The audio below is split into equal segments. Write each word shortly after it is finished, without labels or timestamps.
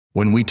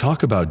When we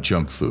talk about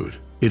junk food,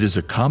 it is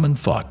a common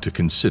thought to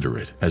consider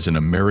it as an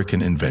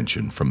American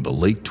invention from the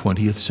late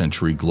 20th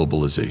century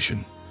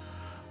globalization.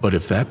 But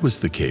if that was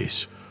the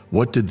case,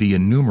 what did the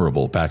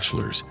innumerable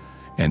bachelors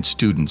and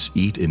students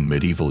eat in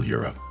medieval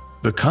Europe?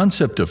 The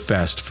concept of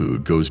fast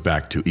food goes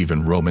back to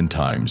even Roman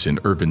times in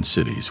urban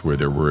cities where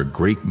there were a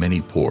great many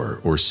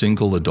poor or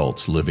single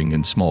adults living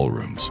in small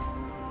rooms.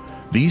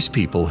 These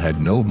people had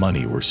no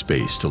money or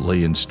space to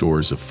lay in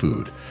stores of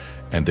food,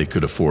 and they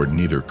could afford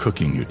neither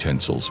cooking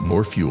utensils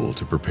nor fuel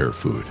to prepare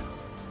food.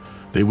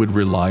 They would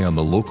rely on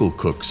the local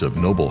cooks of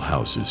noble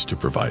houses to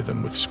provide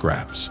them with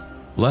scraps,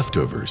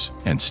 leftovers,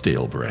 and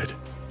stale bread.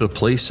 The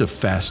place of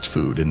fast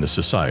food in the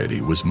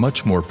society was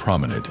much more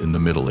prominent in the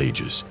Middle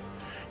Ages.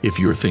 If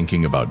you're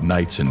thinking about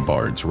knights and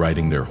bards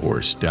riding their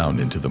horse down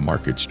into the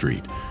market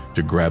street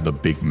to grab a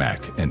Big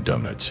Mac and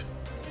donuts,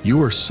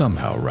 you are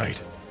somehow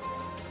right.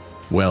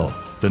 Well,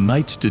 the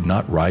knights did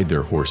not ride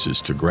their horses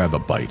to grab a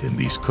bite in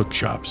these cook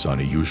shops on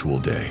a usual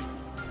day.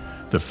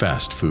 The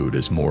fast food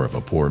is more of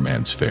a poor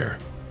man's fare.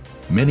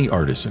 Many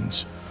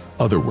artisans,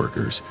 other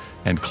workers,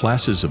 and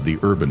classes of the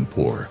urban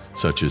poor,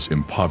 such as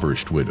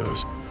impoverished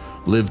widows,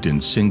 lived in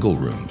single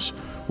rooms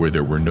where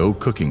there were no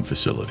cooking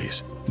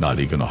facilities, not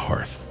even a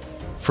hearth.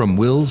 From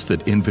wills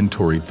that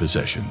inventory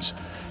possessions,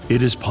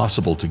 it is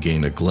possible to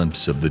gain a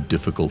glimpse of the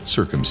difficult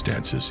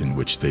circumstances in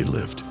which they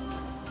lived.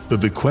 The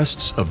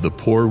bequests of the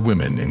poor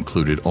women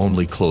included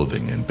only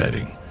clothing and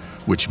bedding,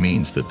 which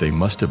means that they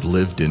must have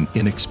lived in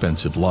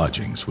inexpensive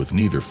lodgings with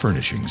neither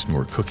furnishings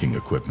nor cooking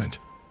equipment.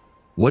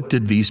 What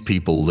did these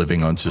people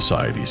living on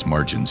society's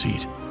margins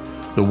eat?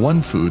 The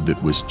one food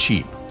that was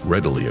cheap,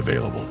 readily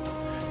available,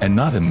 and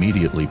not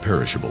immediately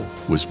perishable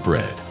was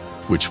bread,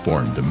 which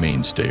formed the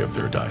mainstay of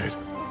their diet.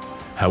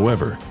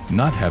 However,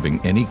 not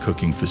having any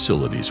cooking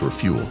facilities or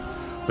fuel,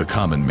 the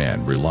common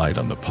man relied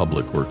on the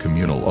public or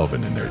communal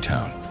oven in their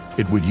town.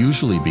 It would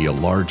usually be a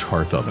large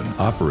hearth oven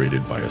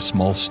operated by a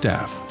small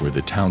staff where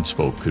the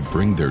townsfolk could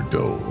bring their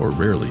dough or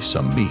rarely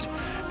some meat,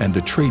 and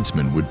the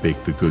tradesmen would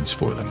bake the goods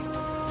for them,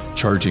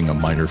 charging a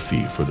minor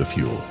fee for the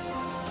fuel.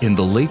 In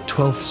the late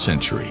 12th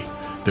century,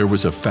 there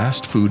was a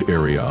fast food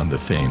area on the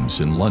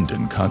Thames in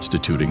London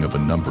constituting of a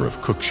number of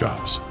cook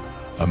shops,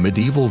 a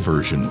medieval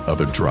version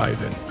of a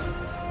drive-in,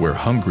 where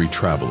hungry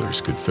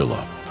travelers could fill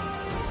up.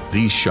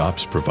 These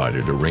shops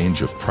provided a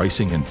range of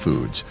pricing and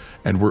foods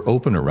and were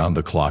open around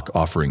the clock,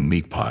 offering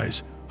meat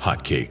pies,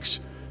 hot cakes,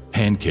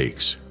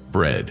 pancakes,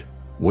 bread,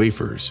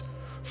 wafers,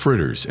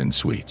 fritters, and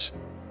sweets.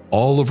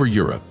 All over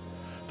Europe,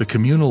 the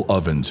communal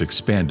ovens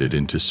expanded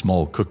into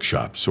small cook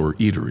shops or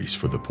eateries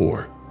for the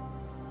poor.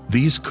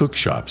 These cook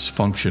shops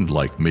functioned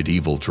like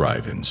medieval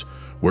drive-ins,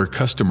 where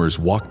customers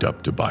walked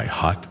up to buy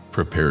hot,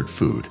 prepared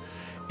food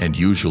and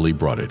usually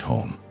brought it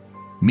home.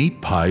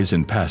 Meat pies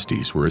and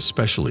pasties were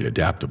especially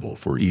adaptable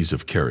for ease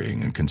of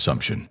carrying and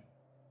consumption.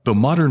 The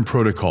modern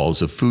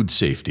protocols of food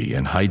safety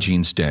and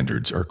hygiene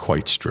standards are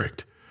quite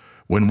strict.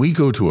 When we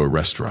go to a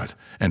restaurant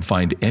and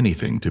find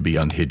anything to be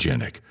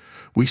unhygienic,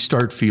 we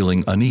start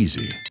feeling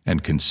uneasy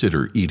and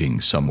consider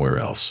eating somewhere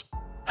else.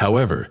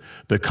 However,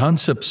 the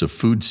concepts of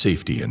food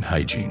safety and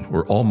hygiene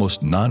were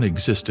almost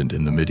non-existent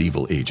in the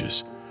medieval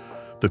ages.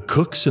 The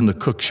cooks in the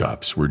cook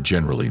shops were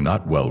generally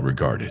not well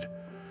regarded.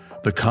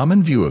 The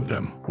common view of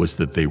them was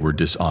that they were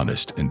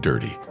dishonest and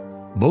dirty.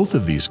 Both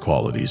of these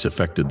qualities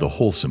affected the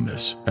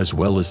wholesomeness as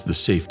well as the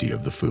safety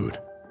of the food.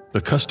 The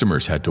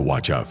customers had to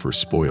watch out for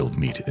spoiled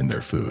meat in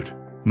their food.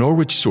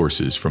 Norwich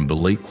sources from the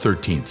late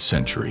 13th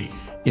century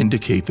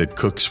indicate that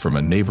cooks from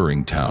a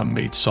neighboring town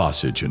made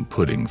sausage and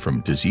pudding from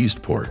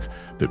diseased pork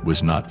that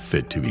was not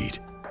fit to eat.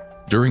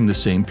 During the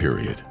same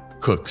period,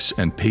 cooks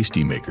and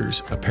pasty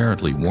makers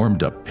apparently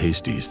warmed up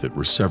pasties that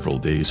were several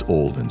days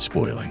old and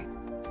spoiling.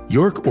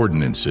 York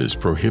ordinances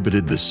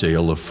prohibited the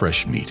sale of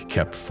fresh meat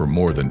kept for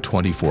more than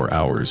 24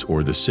 hours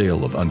or the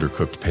sale of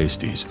undercooked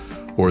pasties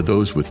or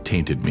those with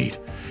tainted meat,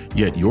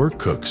 yet York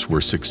cooks were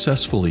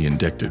successfully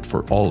indicted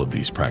for all of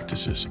these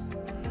practices.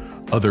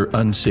 Other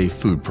unsafe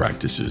food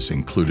practices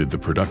included the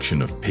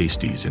production of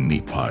pasties and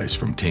meat pies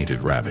from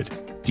tainted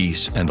rabbit,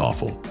 geese, and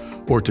offal,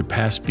 or to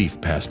pass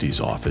beef pasties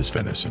off as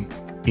venison.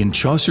 In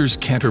Chaucer's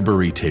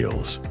Canterbury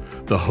Tales,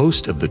 the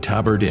host of the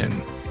Tabard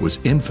Inn was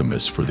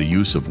infamous for the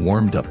use of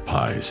warmed-up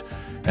pies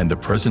and the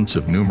presence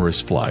of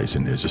numerous flies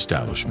in his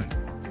establishment.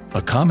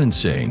 A common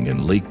saying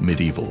in late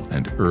medieval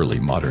and early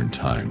modern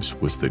times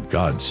was that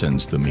God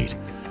sends the meat,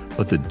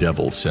 but the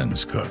devil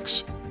sends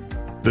cooks.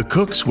 The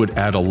cooks would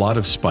add a lot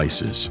of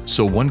spices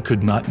so one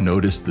could not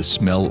notice the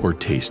smell or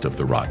taste of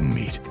the rotten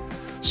meat.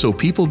 So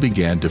people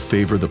began to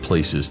favor the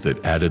places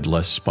that added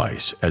less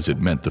spice, as it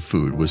meant the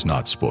food was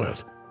not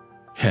spoiled.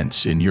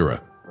 Hence, in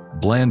Europe,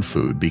 bland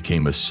food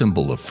became a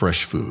symbol of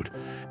fresh food,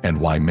 and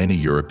why many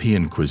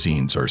European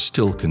cuisines are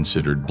still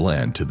considered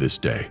bland to this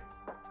day.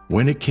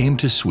 When it came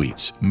to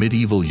sweets,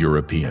 medieval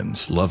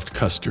Europeans loved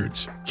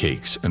custards,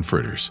 cakes, and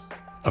fritters.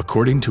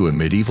 According to a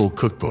medieval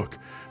cookbook,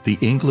 the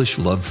English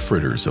loved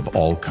fritters of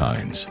all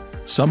kinds.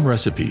 Some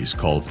recipes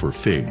called for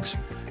figs,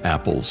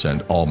 apples,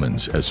 and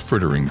almonds as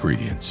fritter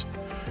ingredients.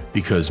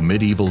 Because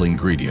medieval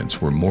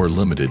ingredients were more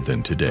limited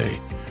than today,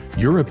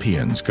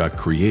 Europeans got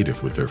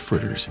creative with their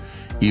fritters,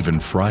 even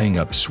frying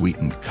up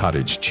sweetened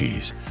cottage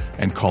cheese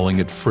and calling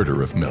it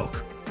fritter of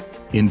milk.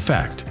 In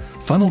fact,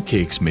 funnel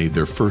cakes made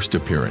their first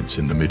appearance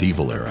in the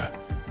medieval era.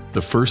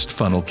 The first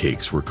funnel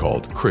cakes were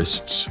called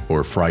crisps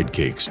or fried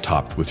cakes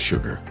topped with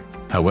sugar.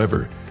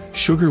 However,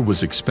 sugar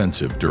was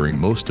expensive during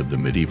most of the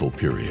medieval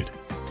period,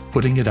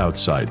 putting it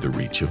outside the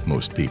reach of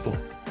most people.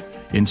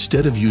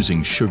 Instead of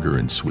using sugar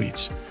in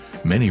sweets,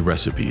 many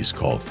recipes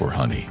called for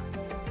honey.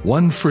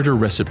 One fritter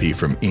recipe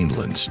from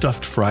England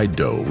stuffed fried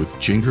dough with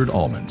gingered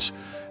almonds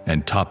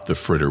and topped the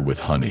fritter with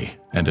honey,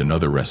 and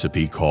another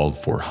recipe called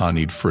for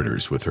honeyed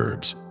fritters with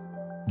herbs.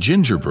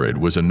 Gingerbread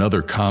was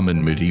another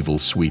common medieval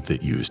sweet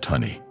that used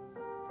honey.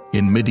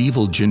 In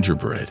medieval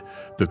gingerbread,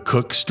 the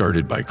cook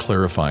started by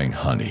clarifying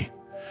honey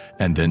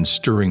and then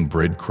stirring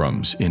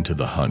breadcrumbs into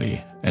the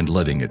honey and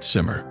letting it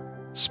simmer.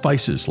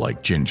 Spices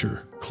like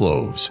ginger,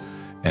 cloves,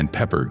 and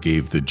pepper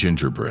gave the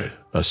gingerbread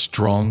a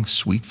strong,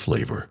 sweet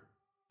flavor.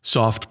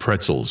 Soft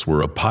pretzels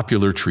were a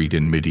popular treat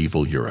in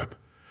medieval Europe.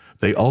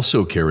 They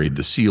also carried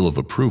the seal of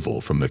approval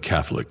from the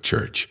Catholic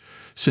Church,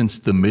 since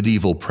the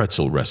medieval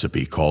pretzel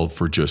recipe called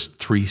for just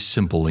 3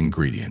 simple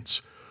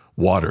ingredients: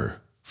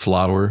 water,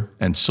 flour,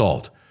 and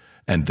salt,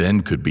 and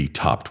then could be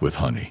topped with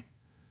honey.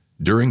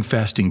 During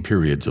fasting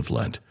periods of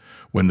Lent,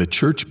 when the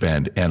church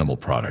banned animal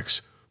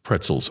products,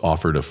 pretzels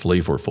offered a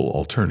flavorful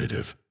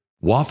alternative.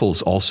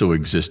 Waffles also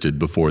existed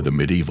before the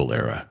medieval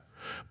era,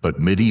 but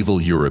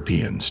medieval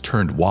Europeans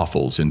turned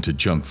waffles into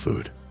junk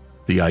food.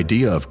 The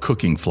idea of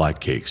cooking flat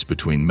cakes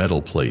between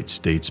metal plates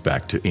dates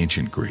back to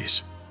ancient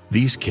Greece.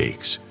 These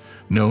cakes,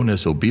 known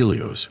as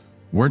obilios,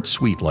 weren't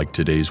sweet like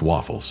today's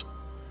waffles.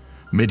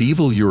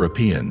 Medieval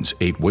Europeans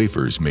ate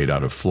wafers made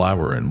out of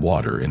flour and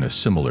water in a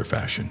similar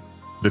fashion.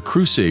 The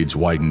Crusades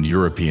widened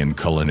European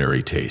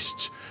culinary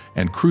tastes,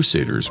 and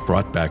crusaders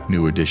brought back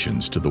new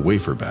additions to the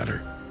wafer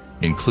batter,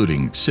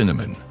 including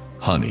cinnamon,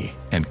 honey,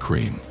 and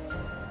cream.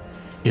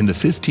 In the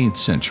 15th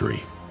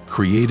century,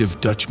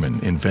 creative Dutchmen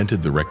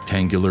invented the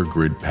rectangular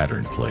grid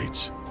pattern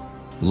plates.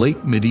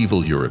 Late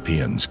medieval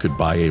Europeans could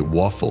buy a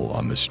waffle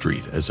on the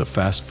street as a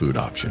fast food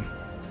option.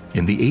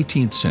 In the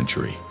 18th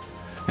century,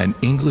 an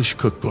English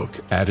cookbook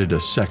added a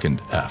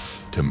second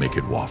F to make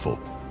it waffle.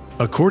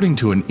 According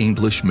to an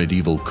English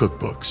medieval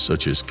cookbook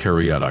such as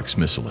Caryatoc's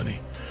Miscellany,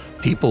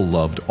 people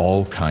loved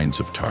all kinds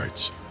of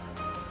tarts.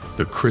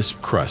 The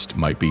crisp crust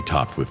might be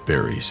topped with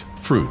berries,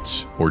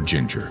 fruits, or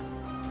ginger.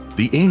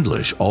 The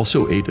English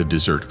also ate a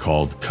dessert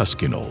called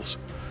cusquinoles,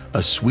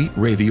 a sweet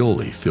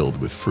ravioli filled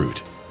with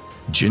fruit.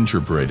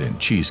 Gingerbread and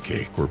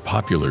cheesecake were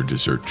popular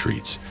dessert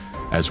treats,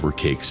 as were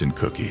cakes and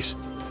cookies.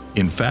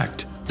 In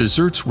fact,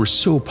 desserts were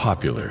so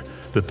popular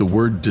that the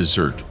word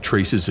dessert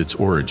traces its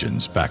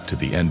origins back to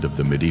the end of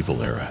the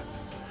medieval era.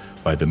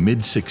 By the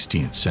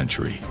mid-16th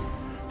century,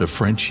 the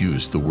French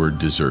used the word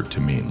dessert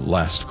to mean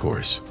last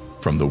course,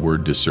 from the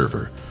word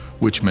desservir,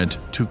 which meant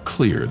to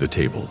clear the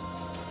table.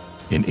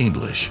 In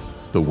English,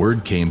 the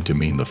word came to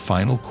mean the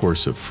final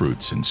course of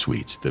fruits and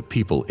sweets that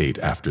people ate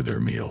after their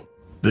meal.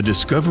 The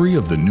discovery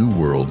of the New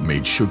World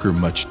made sugar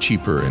much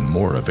cheaper and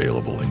more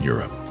available in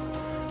Europe.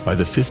 By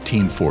the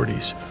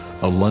 1540s,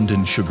 a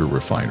London sugar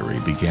refinery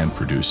began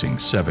producing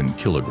 7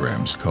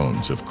 kilograms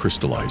cones of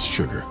crystallized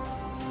sugar.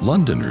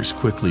 Londoners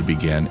quickly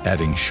began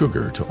adding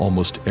sugar to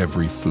almost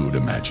every food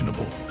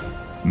imaginable.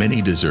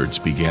 Many desserts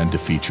began to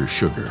feature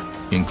sugar,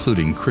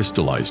 including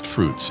crystallized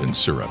fruits and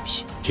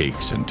syrups,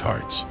 cakes and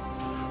tarts.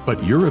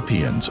 But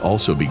Europeans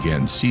also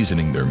began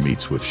seasoning their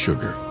meats with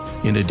sugar.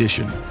 In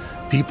addition,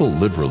 people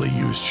liberally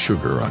used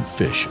sugar on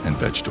fish and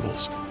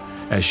vegetables,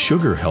 as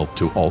sugar helped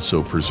to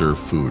also preserve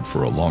food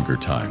for a longer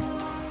time.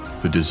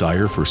 The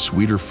desire for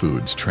sweeter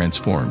foods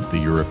transformed the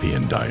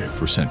European diet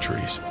for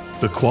centuries.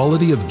 The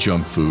quality of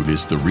junk food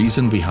is the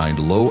reason behind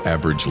low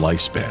average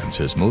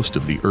lifespans, as most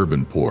of the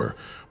urban poor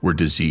were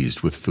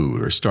diseased with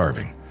food or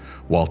starving,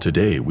 while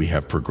today we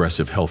have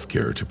progressive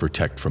healthcare to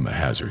protect from the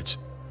hazards.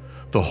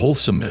 The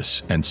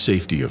wholesomeness and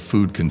safety of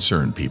food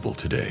concern people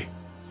today.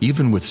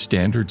 Even with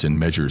standards and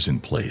measures in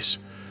place,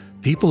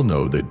 people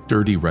know that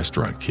dirty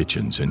restaurant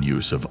kitchens and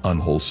use of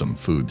unwholesome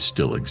food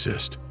still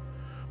exist.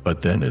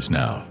 But then as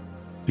now,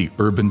 the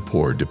urban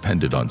poor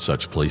depended on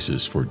such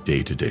places for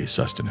day-to-day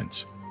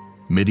sustenance.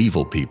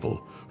 Medieval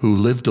people, who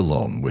lived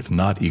alone with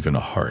not even a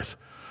hearth,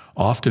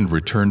 often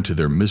returned to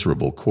their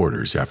miserable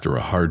quarters after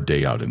a hard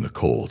day out in the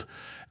cold,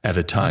 at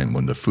a time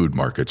when the food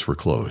markets were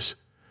closed.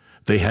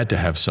 They had to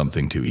have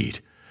something to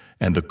eat,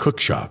 and the cook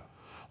shop,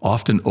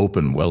 often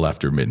open well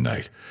after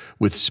midnight,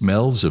 with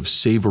smells of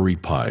savory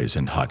pies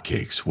and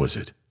hotcakes, was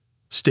it.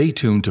 Stay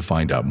tuned to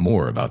find out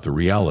more about the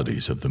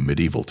realities of the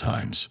medieval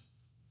times.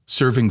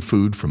 Serving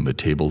food from the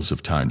tables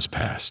of times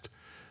past.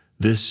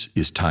 This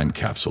is Time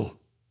Capsule.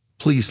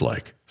 Please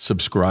like,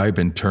 subscribe,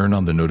 and turn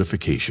on the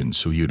notifications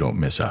so you don't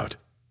miss out.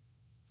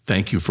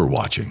 Thank you for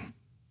watching.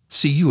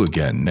 See you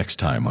again next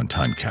time on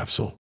Time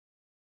Capsule.